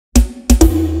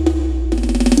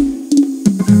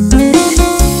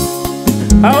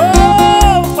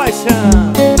Aô,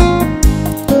 paixão!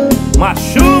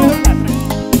 Machuca!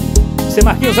 Esse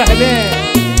Marquinhos Arrebenta.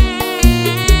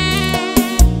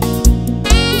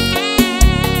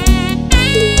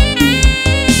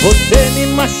 Você me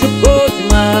machucou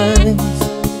demais,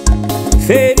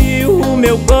 feriu o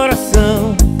meu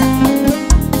coração,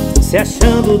 se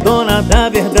achando dona da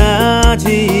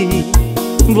verdade.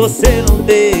 Você não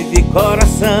teve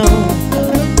coração.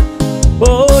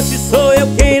 Hoje sou eu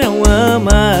quem não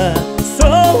ama,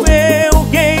 sou eu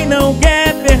quem não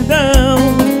quer perdão.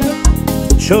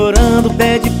 Chorando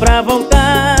pede pra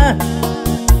voltar,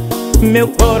 meu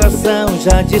coração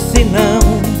já disse não.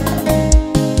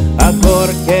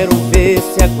 Agora quero ver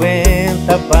se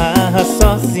aguenta a barra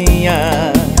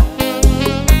sozinha.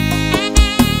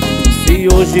 Se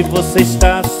hoje você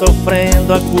está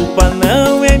sofrendo, a culpa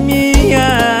não é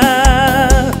minha.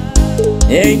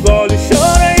 Engole o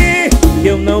choro aí, que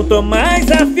eu não tô mais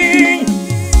afim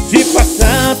de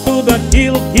passar tudo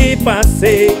aquilo que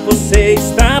passei. Você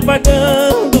está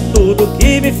pagando tudo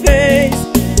que me fez.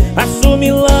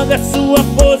 Assume logo a sua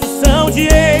posição de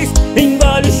ex.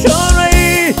 Engole o choro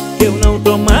aí, que eu não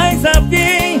tô mais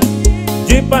afim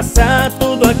de passar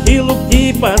tudo aquilo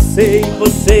que passei.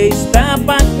 Você está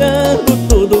pagando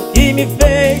tudo que me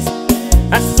fez.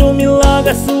 Assume logo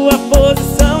a sua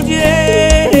posição de ex.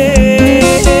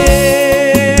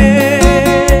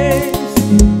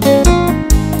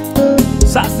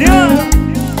 Saciando,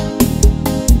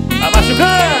 tá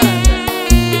machucando.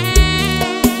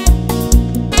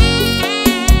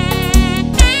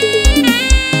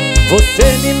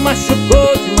 Você me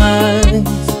machucou demais,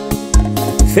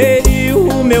 feriu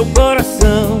o meu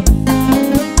coração,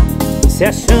 se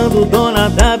achando dona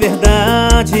da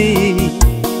verdade.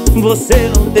 Você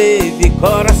não teve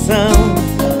coração.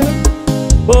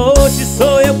 Hoje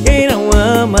sou eu quem não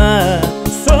ama,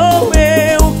 sou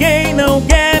eu quem não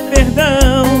quer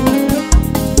perdão.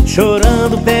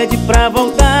 Chorando pede pra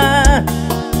voltar,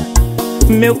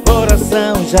 meu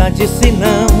coração já disse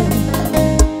não.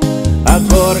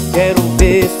 Agora quero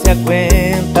ver se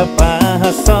aguenta a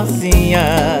barra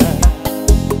sozinha.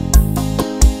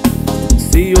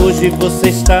 Se hoje você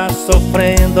está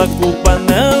sofrendo, a culpa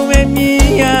não é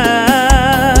minha.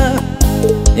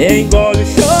 Engole o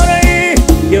choro aí,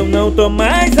 que eu não tô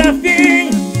mais afim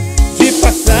de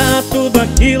passar tudo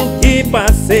aquilo que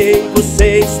passei.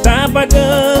 Você está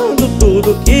pagando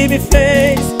tudo que me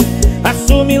fez.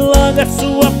 Assume logo a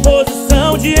sua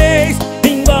posição de ex.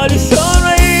 Engole o choro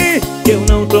aí, que eu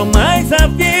não tô mais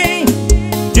afim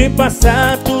de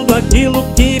passar tudo aquilo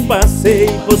que passei.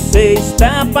 Você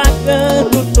está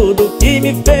pagando tudo que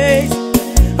me fez.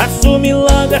 Assume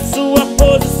logo a sua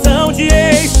posição de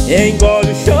ex.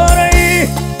 Engole o choro aí,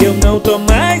 que eu não tô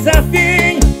mais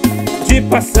afim de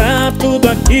passar tudo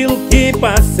aquilo que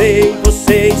passei.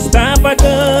 Você está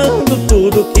pagando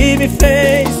tudo que me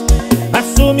fez.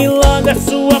 Assume logo a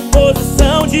sua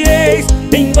posição de ex.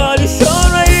 Engole o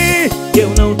choro aí, que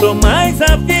eu não tô mais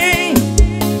afim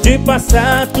de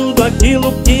passar tudo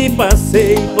aquilo que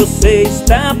passei. Você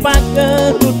está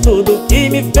pagando tudo que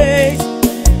me fez.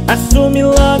 Assume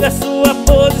logo a sua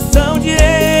posição de ex.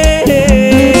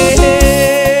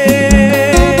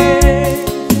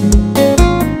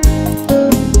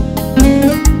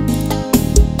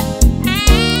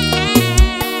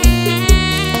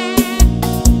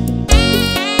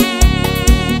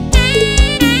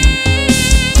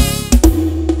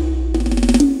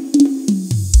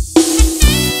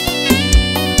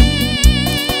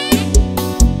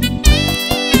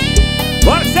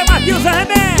 Bora ser Marquinhos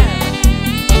Arrebenta!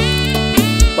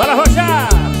 Bora rojar!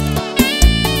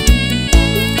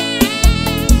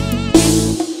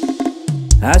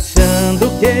 Achando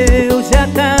que eu já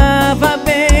tava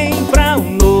bem pra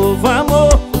um novo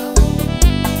amor.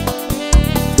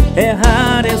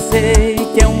 Errar eu sei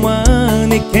que é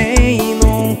humano e quem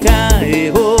nunca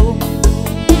errou.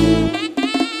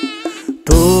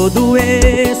 Todo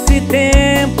esse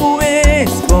tempo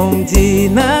escondi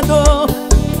na dor,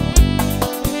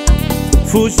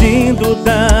 fugindo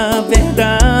da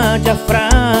verdade, a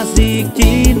frase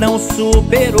que não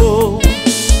superou.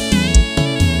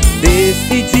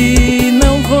 Decidi,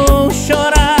 não vou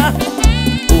chorar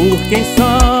por quem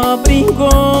só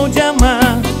brincou de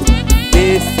amar.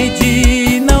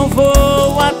 Decidi, não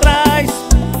vou atrás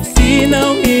se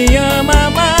não me ama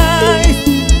mais.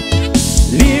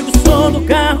 Ligo o som do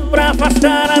carro pra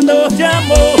afastar a dor de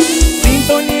amor.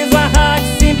 Sintonizo a rádio,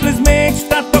 simplesmente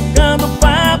tá tocando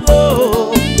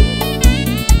Pablo.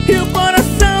 E o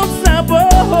coração desabou.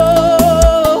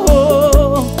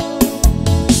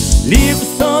 Ligo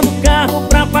o som do carro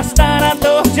pra afastar a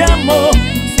dor de amor.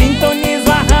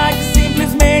 Sintonizo a rádio,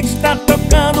 simplesmente tá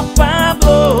tocando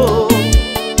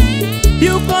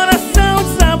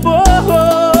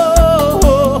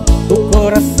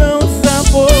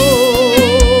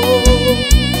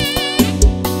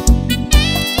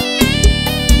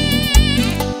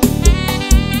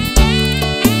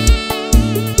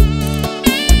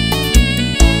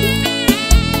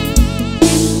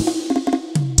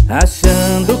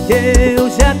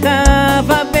já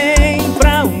tava bem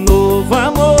pra um novo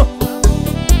amor.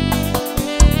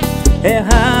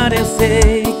 Errar eu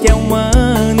sei que é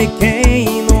humano e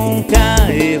quem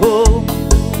nunca errou.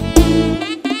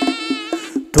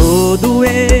 Todo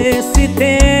esse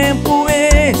tempo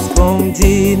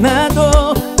escondi na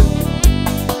dor,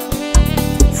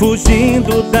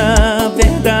 fugindo da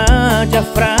verdade, a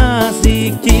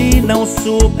frase que não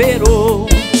superou.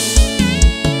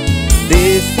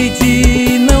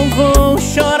 Decidi, não vou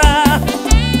chorar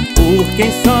por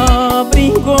quem só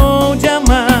brincou de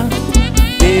amar.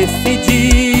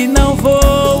 Decidi, não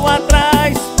vou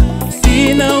atrás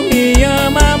se não me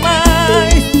ama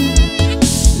mais.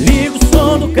 Ligo o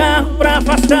som do carro pra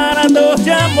afastar a dor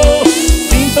de amor.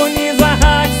 Sintonizo a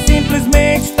rádio,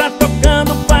 simplesmente tá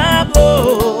tocando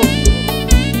Pablo.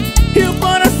 E o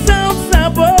coração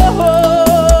desabou.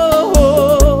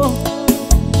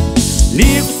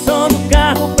 Ligo o som do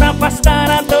carro pra afastar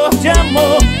a dor de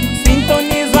amor.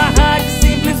 Sintonizo a rádio,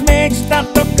 simplesmente tá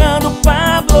tocando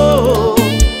Pablo.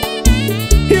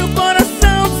 E o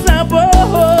coração desabou.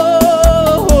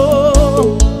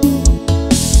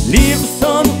 Ligo o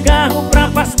som do carro pra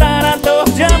afastar a dor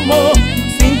de amor.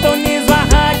 Sintonizo a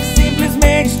rádio,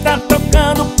 simplesmente tá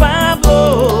tocando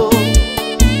Pablo.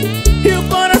 E o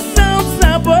coração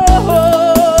desabou.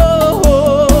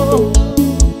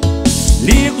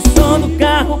 Ligo o som do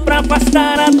carro pra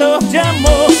afastar a dor de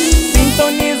amor.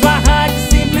 Sintonizo a rádio,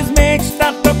 simplesmente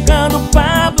tá tocando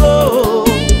Pablo.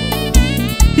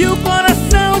 E o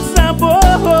coração desabou.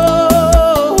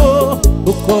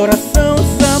 O coração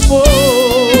desabou.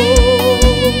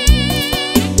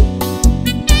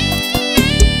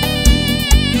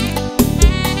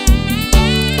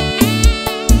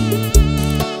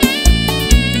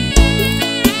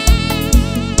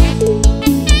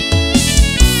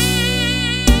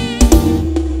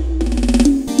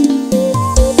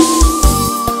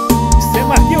 Seu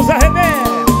Marquinhos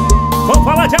Arrebenta, vamos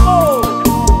falar de amor.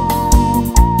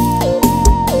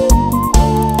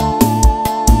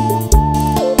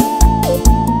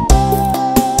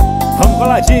 Vamos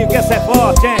coladinho que essa é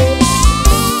forte, hein?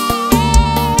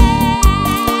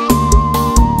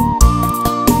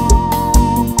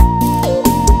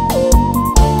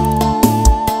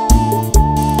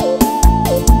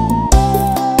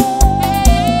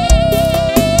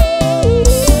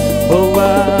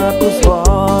 Boatos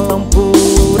rolam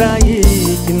por aí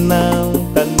que não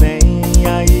tá nem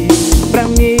aí pra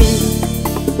mim.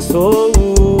 Sou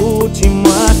o último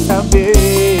a saber.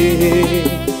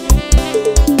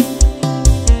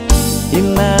 E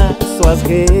nas suas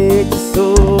redes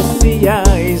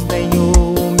sociais nem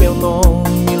o meu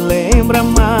nome lembra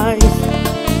mais.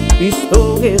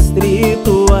 Estou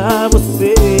restrito a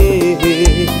você.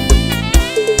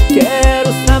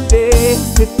 Quero saber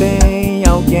se tem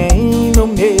alguém no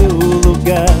meu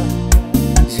lugar.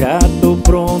 Já tô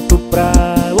pronto pra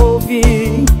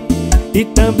ouvir e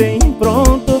também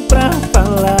pronto pra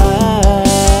falar.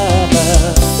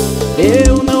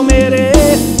 Eu não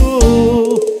mereço,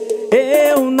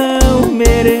 eu não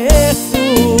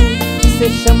mereço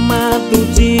ser chamado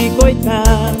de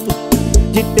coitado,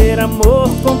 de ter amor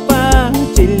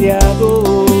compartilhado.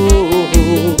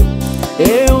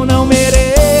 Eu não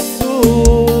mereço,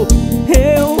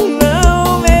 eu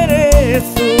não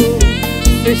mereço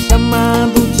ser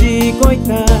chamado de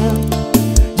coitado,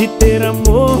 de ter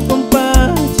amor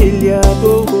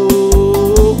compartilhado.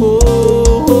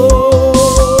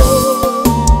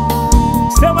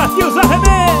 Seu Marquinhos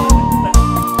Arrebenta,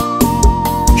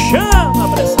 chama a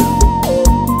pressão.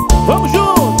 Vamos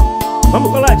junto,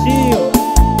 vamos coladinho.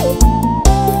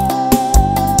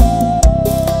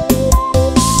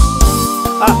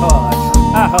 Arrocha,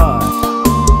 arrocha.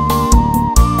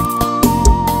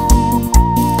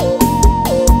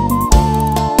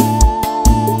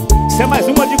 Isso é mais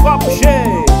uma de copo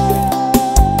cheio.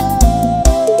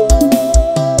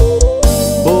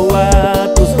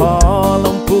 Boatos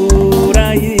rolam por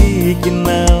aí que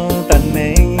não tá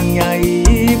nem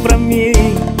aí pra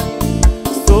mim.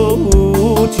 Sou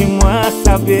o último a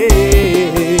saber.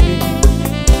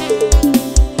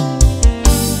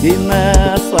 E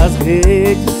nas suas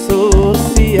redes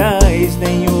sociais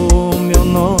nem o meu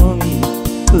nome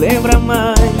lembra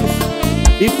mais.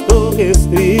 Estou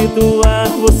restrito a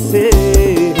você.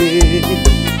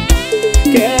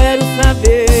 Quero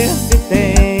saber se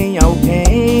tem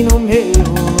alguém no meu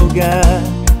lugar.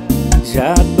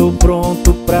 Já tô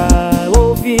pronto pra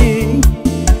ouvir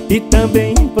e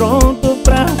também pronto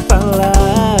pra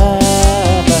falar.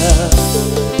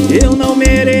 Eu não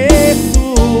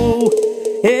mereço,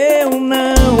 eu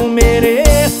não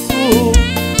mereço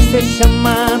ser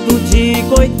chamado de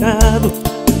coitado,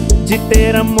 de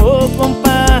ter amor compartilhado.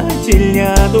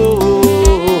 compartilhado.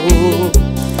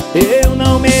 Eu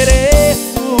não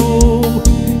mereço,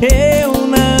 eu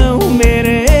não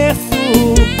mereço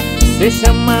ser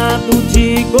chamado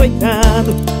de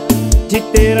coitado, de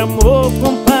ter amor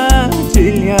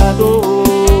compartilhado.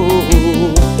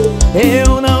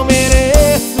 Eu não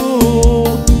mereço,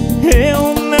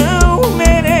 eu não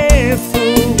mereço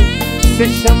ser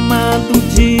chamado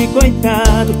de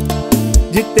coitado,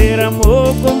 de ter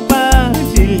amor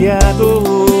compartilhado.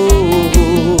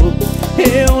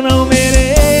 Eu não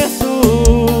mereço,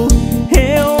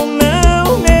 eu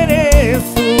não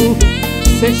mereço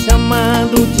ser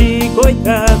chamado de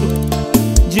coitado,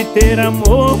 de ter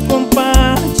amor